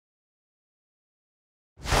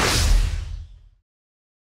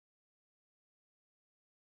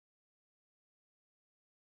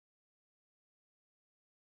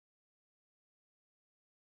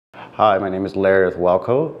Hi, my name is Larry with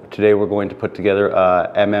Welco. Today we're going to put together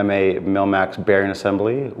a MMA millMAX bearing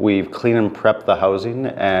assembly. We've cleaned and prepped the housing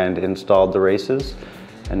and installed the races,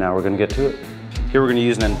 and now we're going to get to it. Here we're going to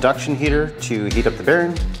use an induction heater to heat up the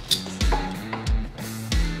bearing.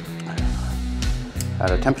 Add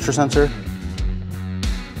a temperature sensor.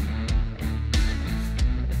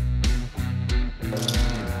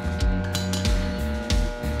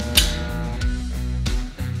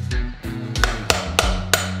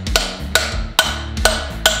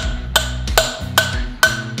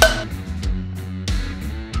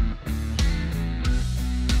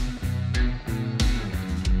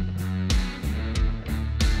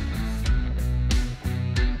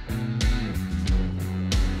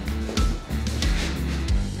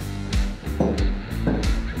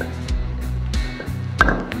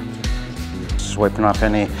 Just wiping off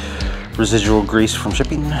any residual grease from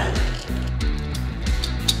shipping.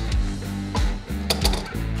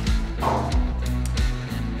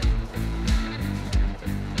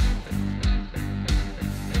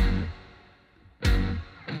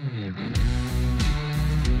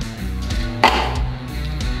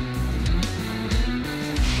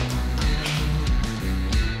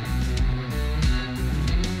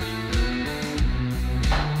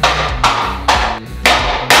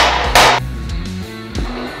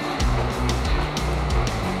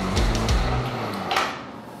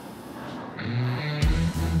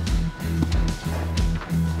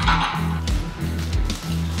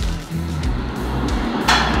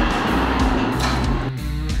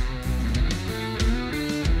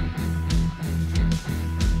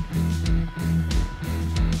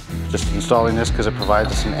 Just installing this because it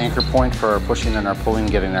provides us an anchor point for our pushing and our pulling,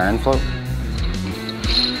 getting our inflow.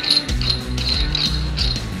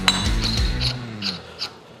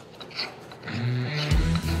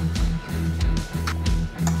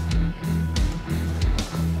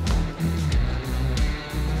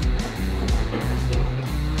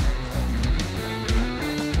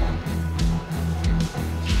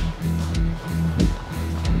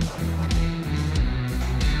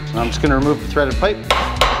 Now I'm just going to remove the threaded pipe.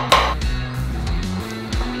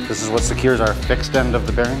 This is what secures our fixed end of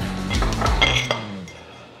the bearing.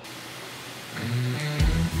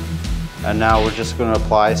 And now we're just going to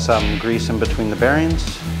apply some grease in between the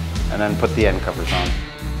bearings and then put the end covers on.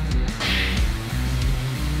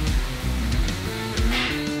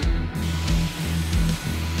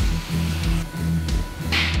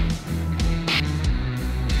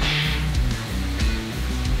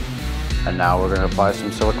 And now we're going to apply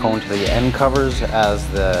some silicone to the end covers as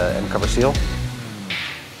the end cover seal.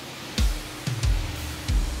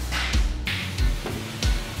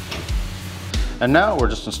 And now we're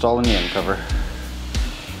just installing the end cover.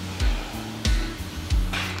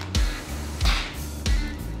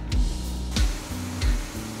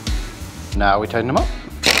 Now we tighten them up.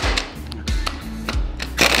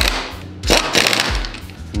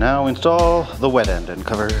 Now install the wet end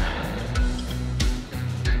cover.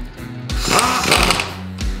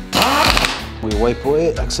 We wipe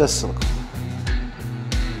away excess silicone.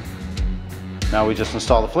 Now we just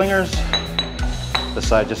install the flingers. The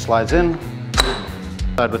side just slides in.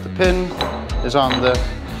 Side with the pin is on the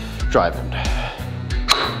drive end.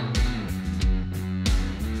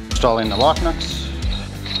 Installing the lock nuts.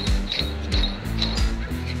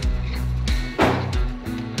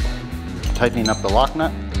 Tightening up the lock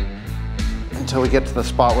nut until we get to the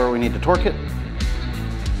spot where we need to torque it.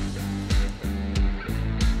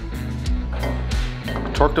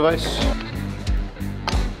 Torque device.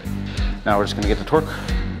 Now we're just going to get the torque.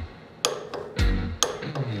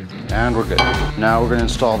 And we're good. Now we're going to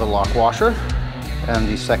install the lock washer and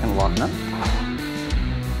the second lock nut.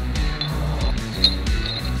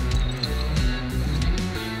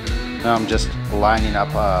 Now I'm just lining up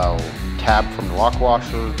a tab from the lock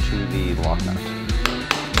washer to the lock nut.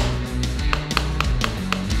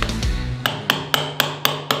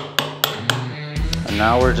 And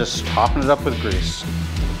now we're just topping it up with grease.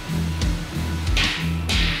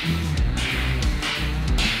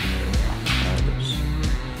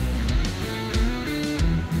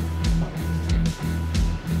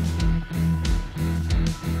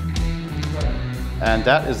 And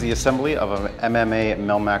that is the assembly of an MMA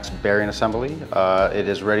millMAX bearing assembly. It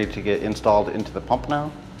is ready to get installed into the pump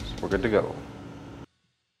now, so we're good to go.